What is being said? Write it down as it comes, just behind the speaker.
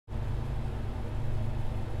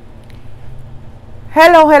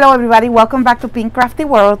Hello everybody, welcome back to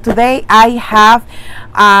PinkCraftyWorld. Today I have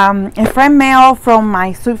a friend mail from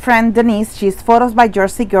my sweet friend Denise. She's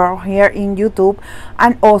Photosbyjerseygirl here in YouTube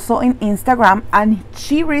and also in Instagram, and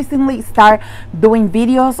she recently started doing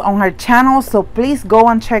videos on her channel, so please go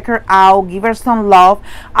and check her out, give her some love.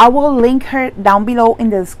 I will link her down below in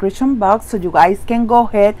the description box so you guys can go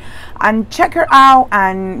ahead and check her out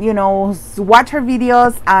and, you know, watch her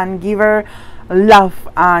videos and give her love.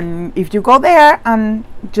 And if you go there and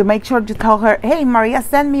to make sure to tell her, hey Maria,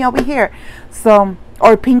 send me over here, so,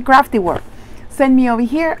 or PinkCraftyWorld, send me over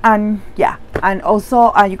here. And yeah, and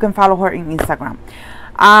also you can follow her in Instagram.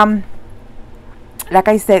 Like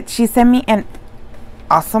I said, she sent me an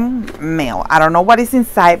awesome mail. I don't know what is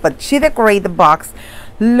inside, but she decorated the box.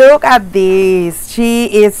 Look at this. She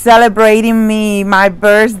is celebrating me, my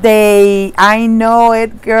birthday. I know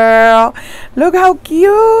it, girl. Look how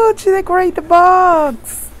cute. She decorated the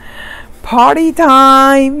box. Party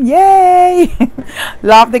time. Yay.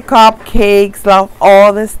 Love the cupcakes. Love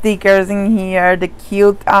all the stickers in here. The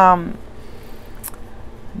cute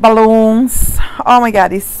balloons. Oh my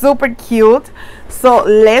god, it's super cute. So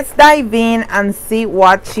let's dive in and see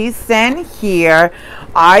what she sent here.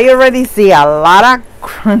 I already see a lot of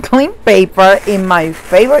crinkling paper in my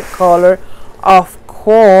favorite color, of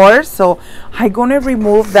course. So I'm gonna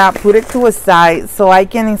remove that, put it to a side so I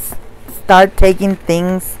can start taking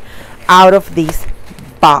things out of this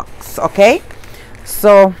box. Okay,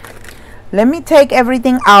 so let me take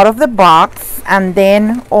everything out of the box, and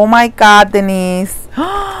then, oh my god, Denise,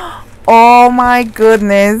 oh my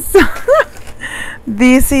goodness.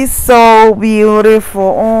 This is so beautiful.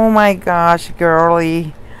 Oh my gosh,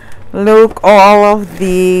 girly, look all of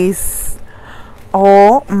these.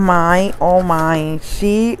 Oh my, oh my.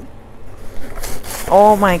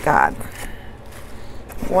 Oh my god,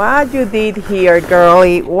 what you did here,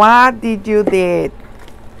 girly? What did you did?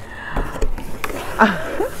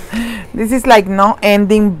 This is like no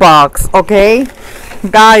ending box, okay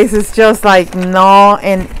guys? It's just like no,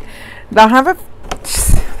 and don't have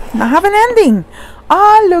an ending.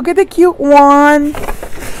 Ah, look at the cute one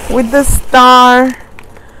with the star.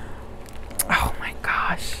 Oh my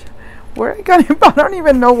gosh, where I got it? I don't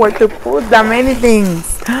even know where to put that many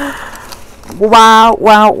things. Wow,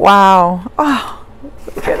 wow, wow. Oh,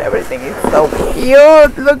 look at everything. It's so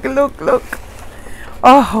cute. Look, look, look.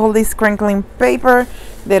 Oh, all this crinkling paper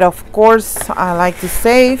that of course I like to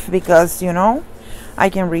save because, you know, I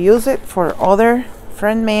can reuse it for other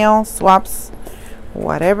friend mail swaps,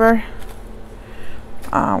 whatever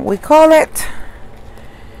we call it.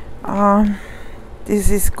 This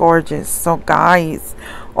is gorgeous. So guys,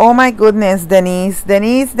 oh my goodness, Denise,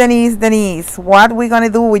 what we gonna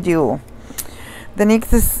do with you?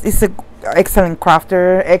 Denise is a excellent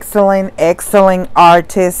crafter, excellent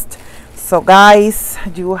artist. So guys,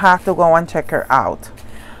 you have to go and check her out,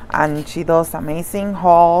 and she does amazing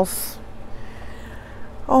hauls.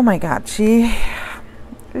 Oh my god, she,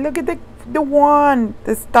 look at the one,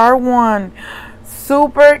 the star one,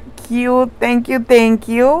 super cute. Thank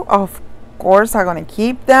you. Of course I'm gonna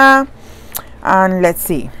keep that. And let's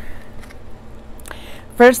see,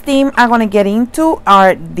 first thing I'm gonna get into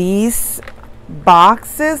are these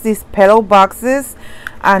boxes, these petal boxes,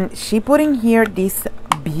 and she put in here these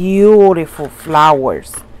beautiful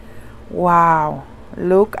flowers. Wow,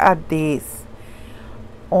 look at this.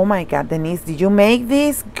 Oh my god, Denise, did you make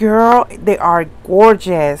these, girl? They are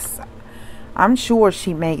gorgeous. I'm sure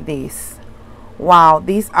she made these. Wow,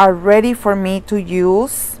 these are ready for me to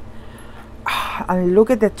use. And look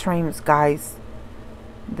at the trims, guys.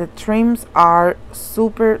 The trims are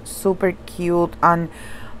super cute, and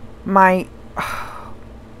my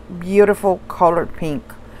beautiful color pink.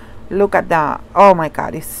 Look at that. Oh my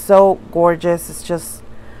god, it's so gorgeous. It's just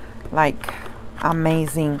like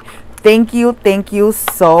amazing. Thank you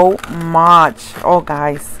so much. Oh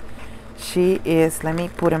guys, she is, let me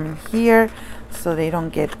put them in here so they don't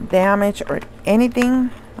get damaged or anything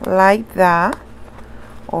like that,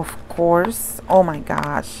 of course. Oh my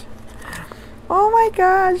gosh,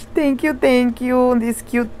 thank you. This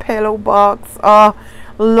cute pillow box, oh,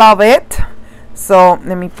 love it. So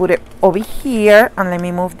let me put it over here, and let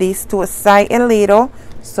me move this to a side a little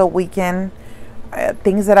so we can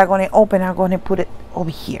things that are going to open, I'm going to put it over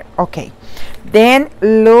here. Okay, then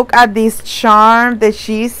look at this charm that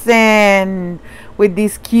she sent with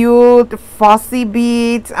these cute fuzzy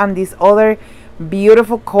beads and these other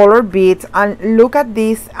beautiful color beads. And look at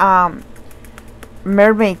this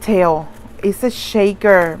mermaid tail. It's a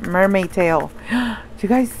shaker mermaid tail. Do you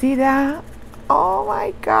guys see that? Oh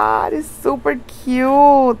my god, it's super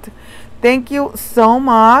cute. Thank you so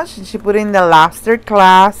much. She put in the lobster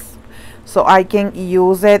clasp, so I can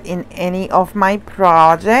use it in any of my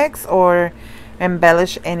projects or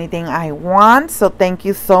embellish anything I want. So thank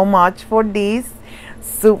you so much for this.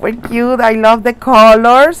 Super cute. I love the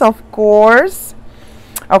colors, of course.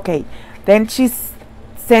 Okay, then she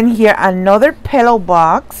sent here another pillow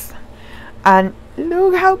box, and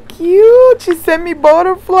look how cute. She sent me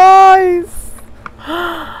butterflies.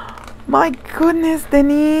 My goodness,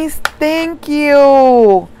 Denise, thank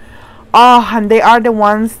you. Oh, and they are the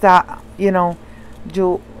ones that, you know,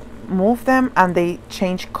 you move them and they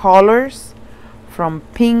change colors from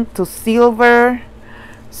pink to silver.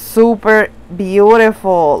 Super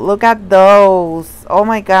beautiful. Look at those. Oh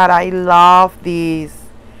my god, I love these.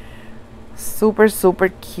 Super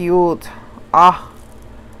cute. Ah,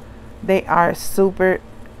 they are super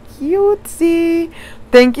cutesy.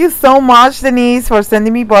 Thank you so much, Denise, for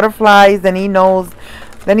sending me butterflies. Denise knows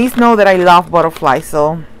that I love butterflies,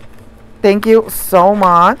 so thank you so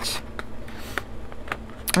much.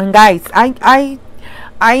 And guys,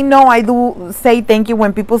 I know I do say thank you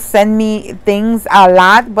when people send me things a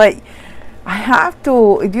lot, but I have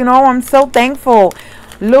to, you know, I'm so thankful.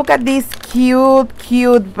 Look at this cute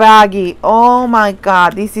baggie. Oh my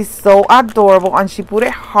god, this is so adorable. And she put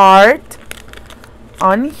a heart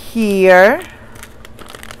on here,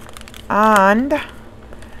 and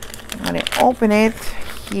I'm gonna open it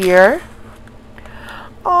here.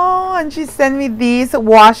 Oh, and she sent me these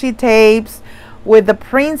washi tapes with the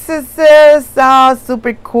princesses. Oh,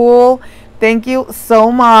 super cool. Thank you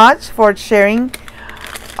so much for sharing,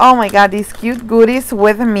 oh my god, these cute goodies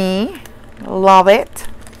with me. Love it.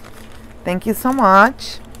 Thank you so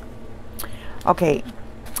much. Okay,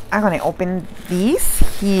 I'm gonna open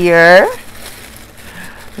these here.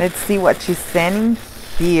 Let's see what she's sending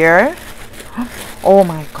here. Oh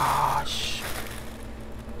my gosh.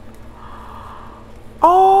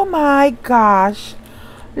 Oh my gosh.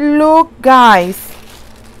 Look, guys.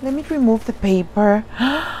 Let me remove the paper.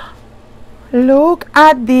 Look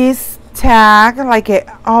at this tag. Like it.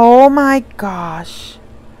 Oh my gosh.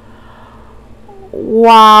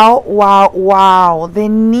 Wow, wow, wow.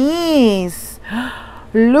 Denise.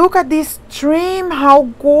 Look at this trim. How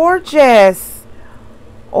gorgeous.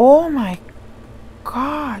 Oh my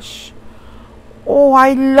gosh. Oh,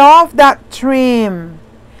 I love that trim.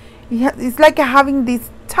 It's like having these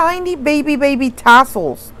tiny baby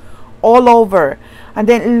tassels all over. And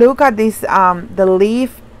then look at this, the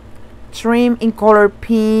leaf trim in color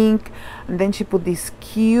pink. And then she put this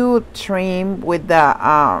cute trim with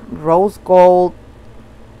the rose gold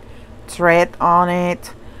thread on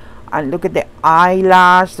it. And look at the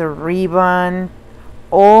eyelash, the ribbon.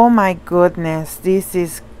 Oh my goodness, this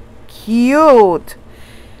is cute.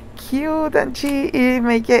 And she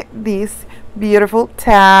make it this beautiful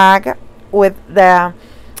tag with the,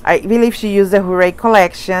 I believe she used the Hooray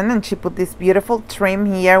collection, and she put this beautiful trim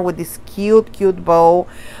here with this cute bow.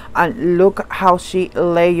 And look how she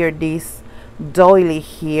layered this doily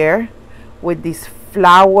here with these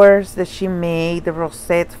flowers that she made, the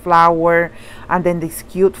rosette flower, and then this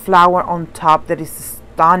cute flower on top that is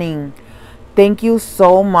stunning. Thank you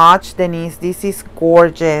so much, Denise. This is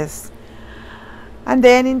gorgeous. And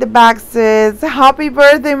then in the back says, happy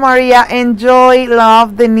birthday, Maria. Enjoy.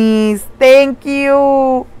 Love, Denise. Thank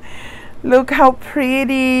you. Look how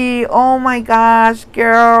pretty. Oh my gosh,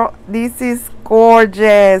 girl. This is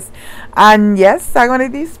gorgeous. And yes, I'm going to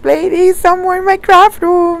display this somewhere in my craft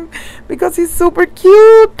room because it's super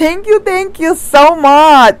cute. Thank you so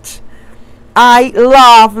much. I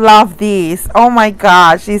love this. Oh my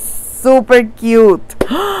gosh, it's super cute.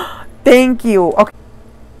 Thank you. Okay.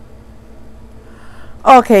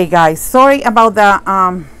 Okay guys, sorry about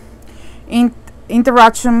the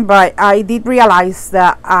interruption, but I did realize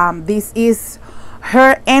that this is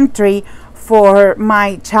her entry for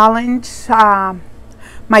my challenge,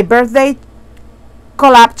 my birthday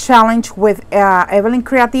collab challenge with Evelyn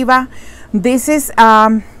Creativa. This is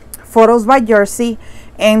Photos by Jersey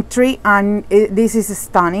entry, and this is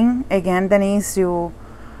stunning. Again, Denise, you,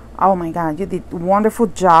 oh my god, you did a wonderful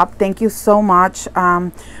job. Thank you so much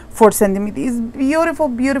for sending me this beautiful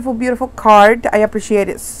card. I appreciate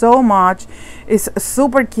it so much. It's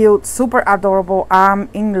super cute, super adorable. I'm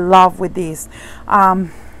in love with this.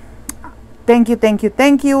 Thank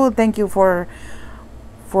you for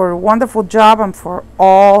a wonderful job and for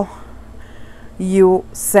all you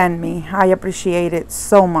send me. I appreciate it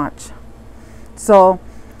so much. So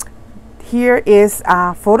here is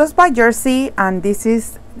Photos by Jersey, and this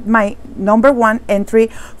is my #1 entry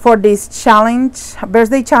for this challenge,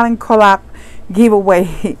 birthday challenge collab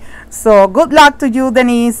giveaway. So good luck to you,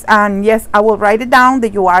 Denise, and yes, I will write it down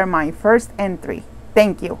that you are my first entry.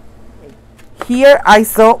 Thank you. here I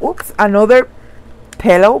saw, oops, another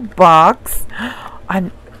pillow box,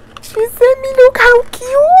 and she sent me, look how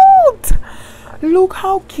cute. Look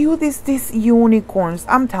how cute is these unicorns.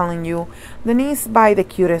 I'm telling you, Denise buy the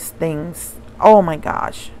cutest things. Oh my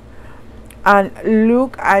gosh. And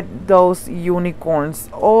look at those unicorns.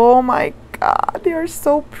 Oh my god, they are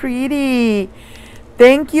so pretty.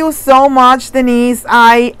 Thank you so much, Denise.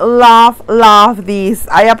 I love this.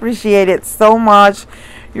 I appreciate it so much.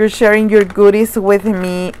 You're sharing your goodies with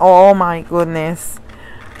me. Oh my goodness.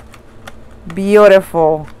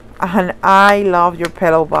 Beautiful. And I love your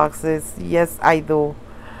pillow boxes. Yes, I do.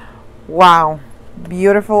 Wow.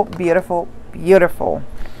 Beautiful, beautiful, beautiful.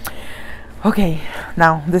 Okay,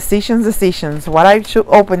 now decisions. What I should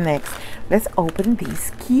open next? Let's open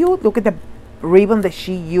this cute. Look at the ribbon that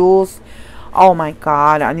she used. Oh my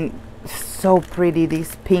god, and it's so pretty.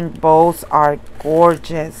 These pink bows are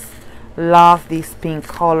gorgeous. Love this pink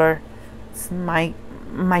color. It's my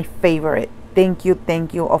favorite. Thank you.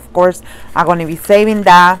 Of course, I'm gonna be saving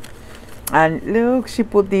that. And look, she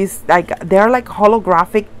put these, like, they're like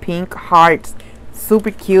holographic pink hearts.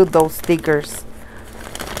 Super cute, those stickers.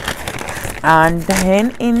 And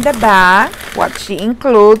then in the back, what she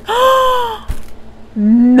include?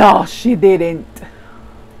 No, she didn't.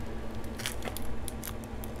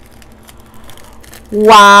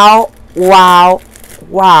 Wow.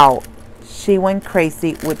 She went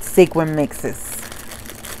crazy with sequin mixes.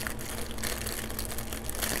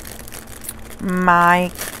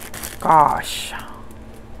 My gosh.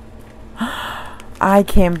 I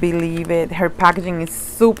can't believe it. Her packaging is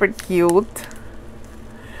super cute.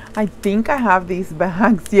 I think I have these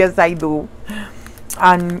bags. Yes, I do.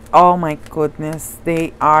 And oh my goodness,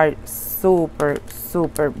 they are super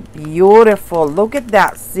beautiful. Look at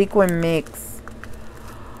that sequin mix.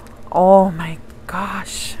 Oh my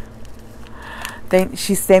gosh. Then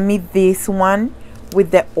she sent me this one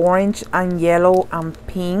with the orange and yellow and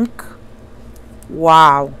pink.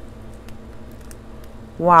 Wow,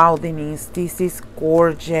 Denise, this is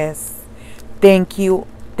gorgeous. Thank you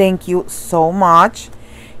so much.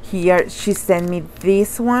 Here she sent me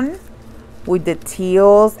this one with the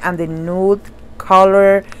teals and the nude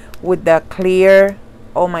color with the clear,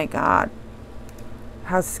 oh my god,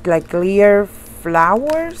 has like clear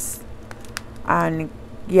flowers and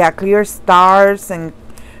yeah, clear stars and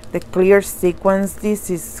the clear sequins. This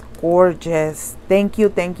is gorgeous. Thank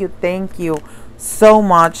you so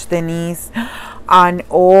much, Denise. And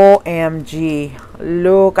OMG,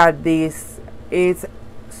 look at this. It's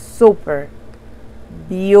super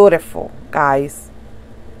beautiful, guys.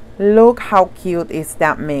 Look how cute is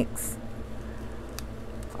that mix.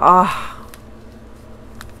 Ah,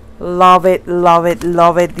 love it.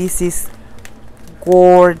 This is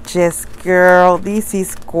gorgeous, girl. This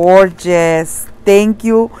is gorgeous. Thank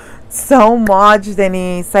you so much,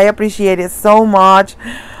 Denise. I appreciate it so much.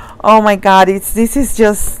 Oh my god, this is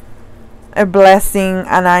just a blessing,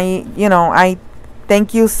 and I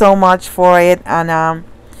thank you so much for it, and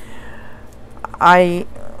I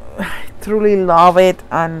truly love it,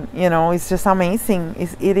 and it's just amazing.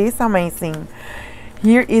 It is amazing.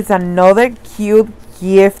 Here is another cute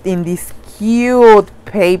gift in this cute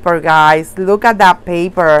paper, guys. Look at that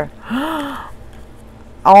paper.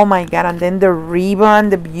 Oh my god. And then the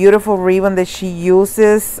ribbon, the beautiful ribbon that she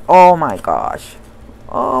uses. Oh my gosh,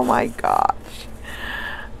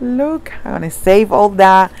 look, I'm gonna save all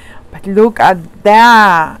that, but look at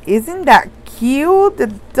that. Isn't that cute? The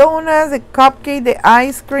donuts, the cupcake, the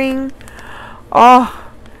ice cream.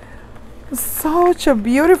 Oh, such a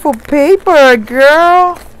beautiful paper,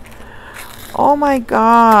 girl. Oh my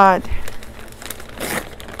god.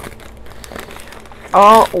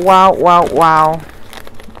 Oh, wow.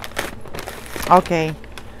 Okay,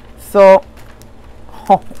 so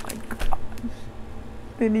oh my god,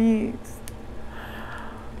 Denise,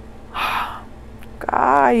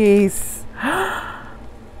 guys,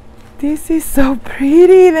 this is so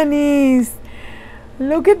pretty, Denise.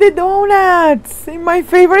 Look at the donuts in my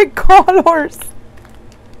favorite colors.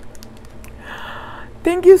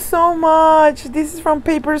 Thank you so much. This is from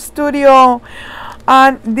Paper Studio,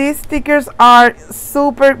 and these stickers are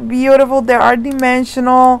super beautiful. They are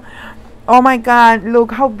dimensional. Oh my god,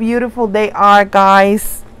 look how beautiful they are,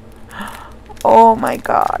 guys. Oh my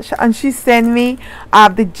gosh. And she sent me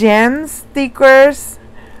the gems stickers.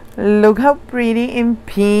 Look how pretty in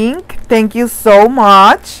pink. Thank you so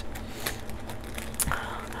much.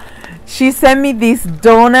 She sent me these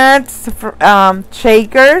donuts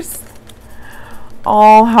shakers.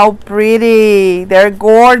 Oh, how pretty. They're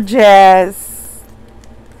gorgeous.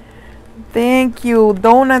 Thank you.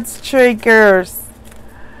 Donuts shakers.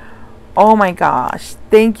 Oh my gosh,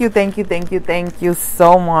 thank you, thank you, thank you, thank you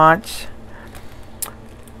so much.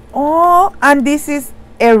 Oh, and this is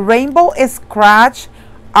a rainbow scratch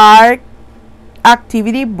art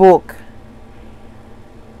activity book.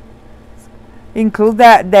 Include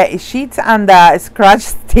the sheets and the scratch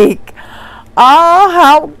stick. Oh,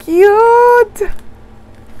 how cute.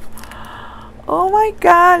 Oh my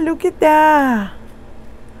god, look at that.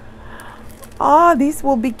 Oh, this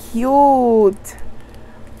will be cute.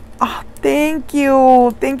 Oh, thank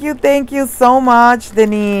you, thank you, thank you so much,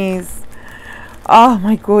 Denise. Oh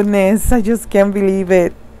my goodness, I just can't believe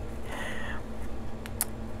it.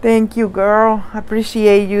 Thank you, girl. I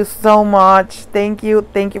appreciate you so much. Thank you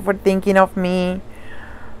for thinking of me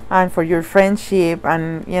and for your friendship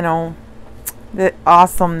and, you know, the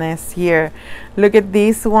awesomeness here. Look at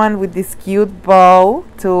this one with this cute bow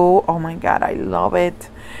too. Oh my god, I love it.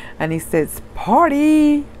 And it says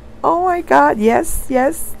party. Oh my god, yes,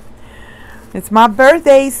 yes. It's my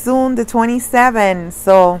birthday soon, the 27th.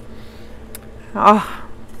 So, oh,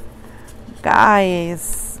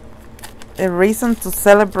 guys, a reason to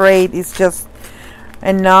celebrate is just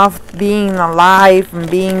enough being alive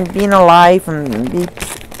and being alive and be,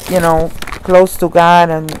 you know, close to God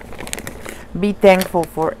and be thankful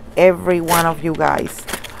for every one of you guys.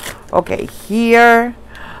 Okay, here.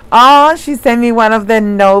 Oh, she sent me one of the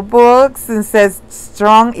notebooks and says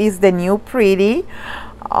strong is the new pretty.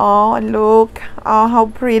 Oh, look. Oh, how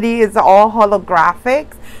pretty. It's all holographic.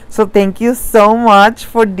 So thank you so much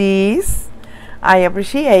for this. I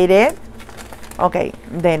appreciate it. Okay,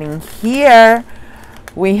 then in here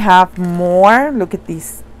we have more. Look at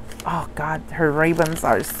this. Oh god, her ribbons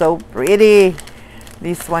are so pretty.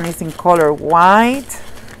 This one is in color white.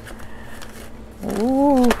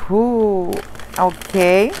 Ooh,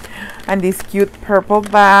 okay. And this cute purple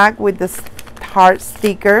bag with the heart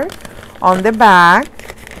sticker on the back.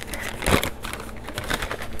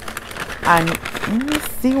 And let me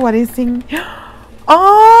see what is in.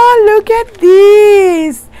 Oh, look at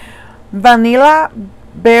this. Vanilla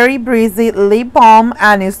Berry Breezy lip balm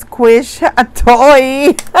and a squish a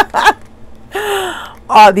toy.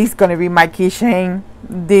 Oh, this is gonna be my keychain.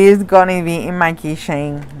 This is gonna be in my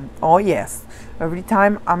keychain. Oh yes, every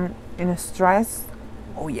time I'm in a stress.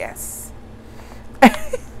 Oh yes.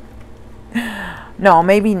 No,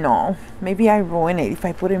 maybe no, maybe I ruin it if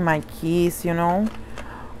I put in my keys, you know.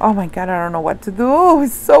 Oh my god, I don't know what to do.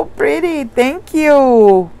 It's so pretty. Thank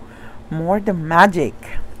you. More the magic.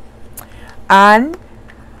 And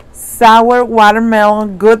sour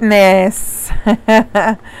watermelon goodness.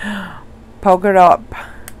 Poker up.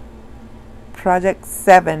 Project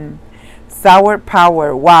 7. Sour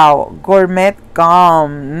power. Wow. Gourmet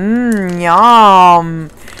gum. Yum.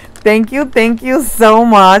 Thank you so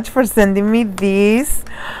much for sending me this.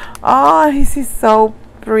 Oh, this is so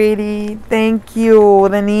pretty. Thank you,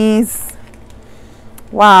 Denise.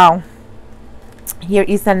 Wow. Here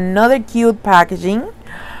is another cute packaging.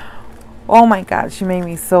 Oh my god, she made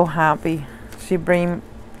me so happy. She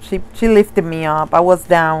lifted me up. I was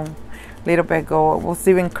down a little bit ago. I was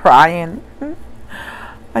even crying.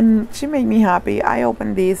 And she made me happy. I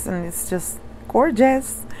opened this and it's just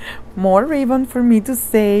gorgeous. More ribbon for me to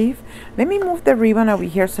save. Let me move the ribbon over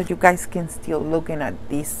here so you guys can still looking at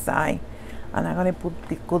this side. And I'm gonna put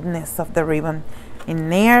the goodness of the ribbon in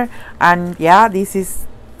there. And yeah, this is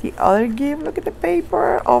the other gift. Look at the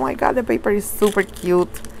paper. Oh my god, the paper is super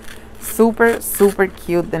cute. Super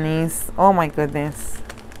cute, Denise. Oh my goodness,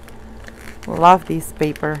 love this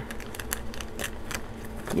paper.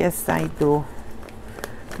 Yes, I do.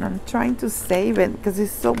 And I'm trying to save it because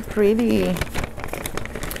it's so pretty.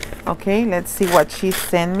 Okay, let's see what she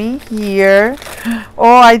sent me here.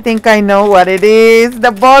 Oh, I think I know what it is.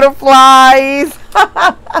 The butterflies.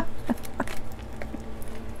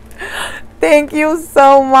 Thank you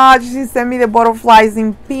so much. She sent me the butterflies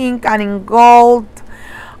in pink and in gold.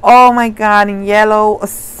 Oh my god, in yellow.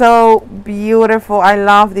 So beautiful. I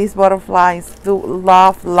love these butterflies. Do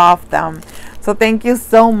love them. So thank you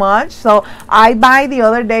so much. So I buy the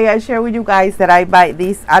other day, I share with you guys that I buy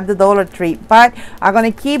these at the Dollar Tree, but I'm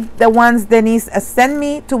gonna keep the ones Denise sent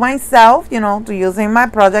me to myself, you know, to use in my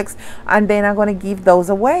projects, and then I'm gonna give those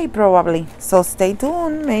away probably. So stay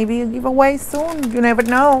tuned. Maybe a giveaway soon. You never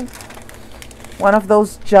know. One of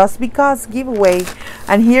those just because giveaway.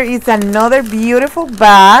 And here is another beautiful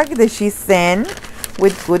bag that she sent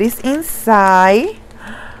with goodies inside.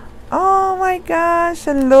 Oh my gosh,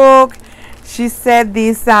 and look, she said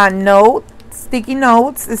these sticky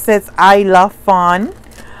notes. It says I love fun.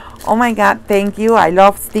 Oh my god, thank you. I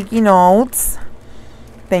love sticky notes.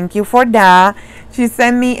 Thank you for that. She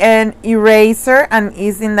sent me an eraser and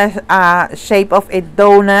is in the shape of a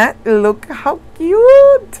donut. Look how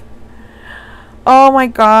cute. Oh my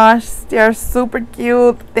gosh, they are super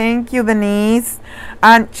cute. Thank you, Denise.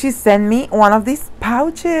 And she sent me one of these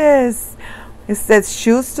pouches. It says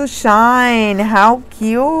shoes to shine. How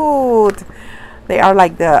cute. They are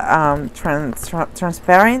like the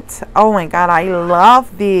transparent. Oh my god, I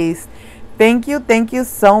love these. Thank you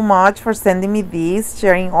so much for sending me these,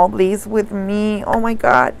 sharing all these with me. Oh my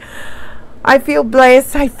god, I feel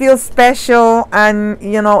blessed, I feel special, and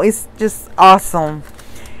you know, it's just awesome.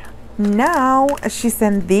 Now she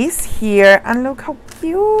sent this here, and look how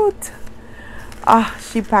cute. Ah,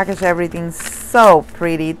 she packaged everything so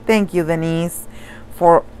pretty. Thank you, Denise,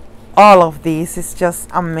 for all of this. It's just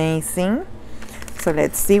amazing. So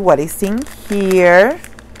let's see what is in here.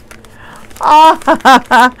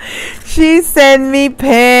 Oh, she sent me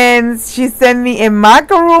pens. She sent me a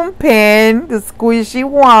macaroon pen, the squishy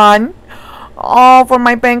one. Oh, for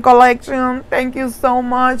my pen collection. Thank you so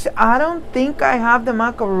much. I don't think I have the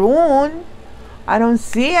macaroon. I don't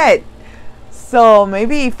see it. So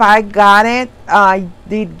maybe if I got it, I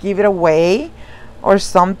did give it away or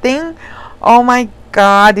something. Oh my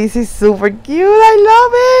god, this is super cute. I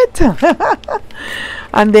love it.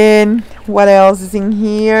 And then what else is in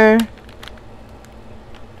here?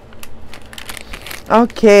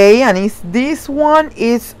 Okay, and it's this one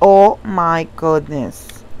is, oh my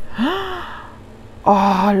goodness.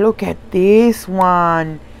 Oh, look at this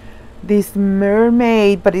one. This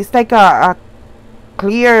mermaid, but it's like a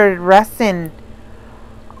clear resin.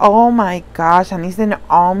 Oh my gosh, and it's an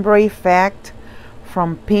ombre effect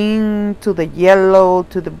from pink to the yellow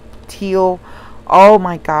to the teal. Oh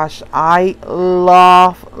my gosh, I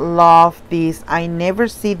love this. I never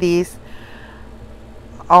see this,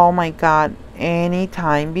 oh my god,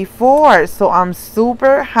 anytime before. So I'm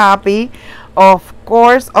super happy. Of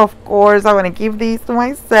course I want to give these to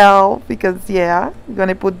myself because yeah, I'm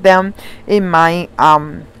gonna put them in my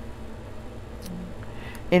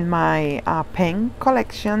pen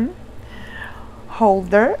collection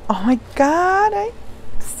holder. Oh my god, I'm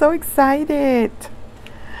so excited.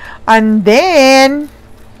 And then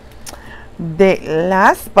the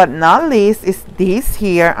last but not least is this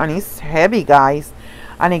here, and it's heavy, guys.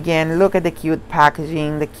 And again, look at the cute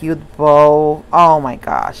packaging, the cute bow. Oh my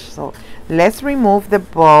gosh. So let's remove the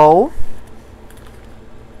bow.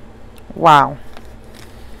 Wow.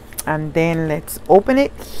 And then let's open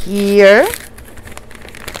it here.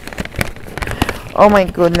 Oh my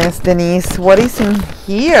goodness, Denise, what is in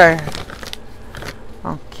here?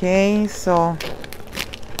 Okay, so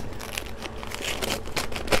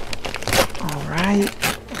all right.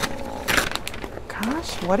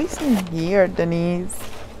 Gosh, what is in here, Denise?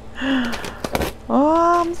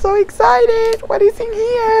 Oh, I'm so excited. What is in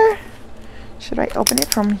here? Should I open it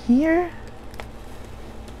from here?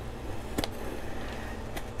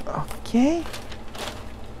 Okay.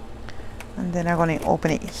 And then I'm going to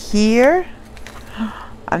open it here.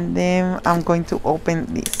 And then I'm going to open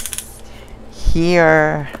this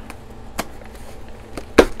here.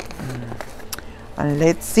 And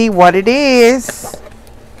let's see what it is.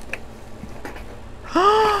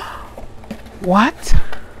 What?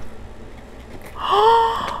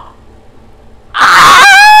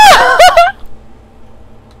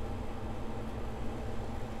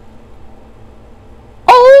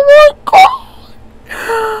 Oh my god!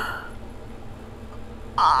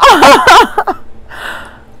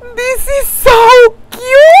 This is so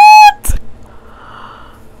cute!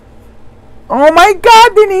 Oh my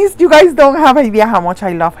god, Denise, you guys don't have idea how much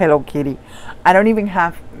I love Hello Kitty. I don't even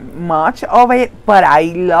have much of it, but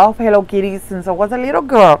I love Hello Kitty since I was a little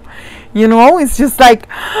girl. You know, it's just like,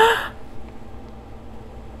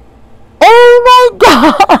 oh my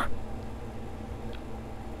god!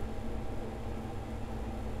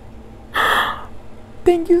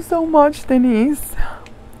 Thank you so much, Denise.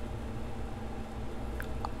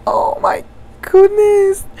 Oh my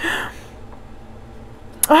goodness.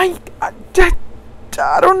 I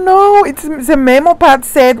don't know. It's a memo pad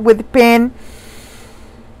set with pen.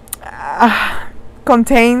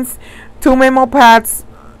 Contains 2 memo pads,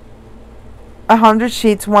 100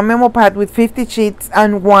 sheets, 1 memo pad with 50 sheets,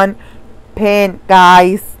 and 1 pen,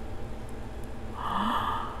 guys.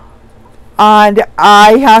 And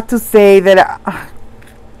I have to say that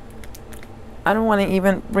I don't want to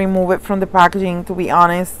even remove it from the packaging, to be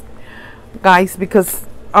honest, guys, because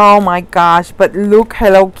oh my gosh. But look,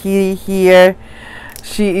 Hello Kitty here.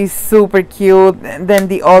 She is super cute. Then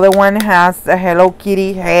the other one has a Hello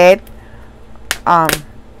Kitty head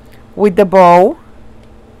with the bow.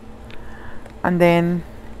 And then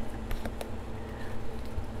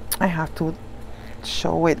I have to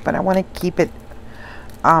show it, but I want to keep it.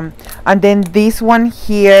 And then this one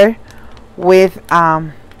here with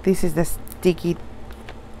this is the sticky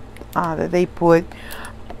that they put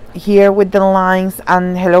here with the lines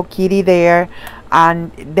and Hello Kitty there,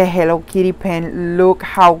 and the Hello Kitty pen. Look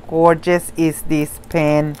how gorgeous is this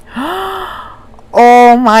pen.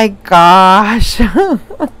 Oh my gosh.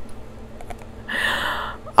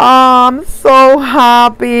 I'm so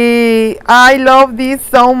happy. I love this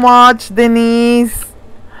so much, Denise.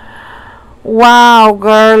 Wow,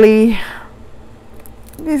 girly,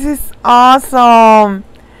 this is awesome.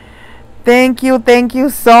 Thank you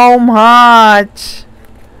so much.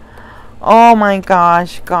 Oh my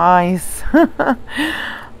gosh, guys.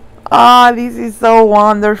 Ah, this is so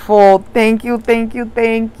wonderful. Thank you,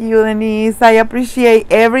 Denise. I appreciate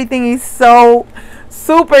everything. Is so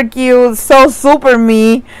super cute, so super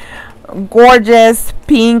me. Gorgeous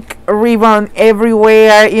pink ribbon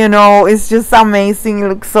everywhere, you know, it's just amazing. It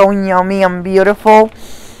looks so yummy and beautiful.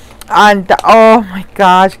 And oh my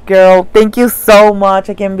gosh, girl, thank you so much.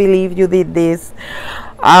 I can't believe you did this.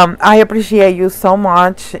 I appreciate you so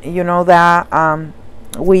much. You know that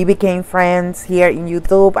we became friends here in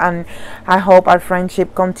YouTube, and I hope our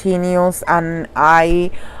friendship continues, and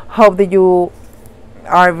I hope that you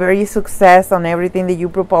are very success on everything that you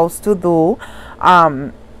propose to do.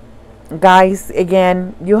 Guys,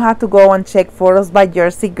 again, you have to go and check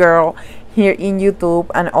Photosbyjerseygirl here in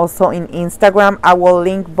YouTube and also in Instagram. I will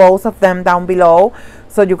link both of them down below,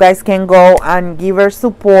 so you guys can go and give her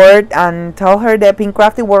support and tell her that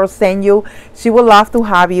PinkCraftyWorld sent you. She would love to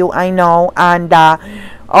have you, I know. And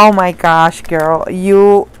oh my gosh, girl,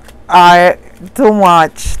 you are too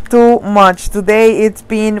much. Today it's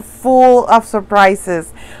been full of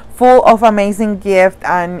surprises, full of amazing gifts,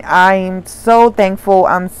 and I'm so thankful.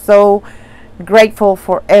 I'm so grateful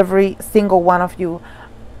for every single one of you.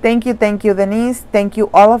 Thank you, Denise. Thank you,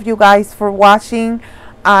 all of you guys, for watching.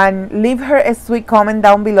 And leave her a sweet comment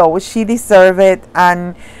down below. She deserves it,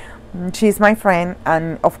 and she's my friend.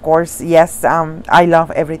 And of course, yes, I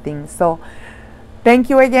love everything. So thank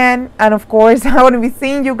you again. And of course, I want to be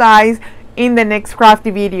seeing you guys in the next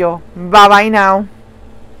crafty video. Bye bye now.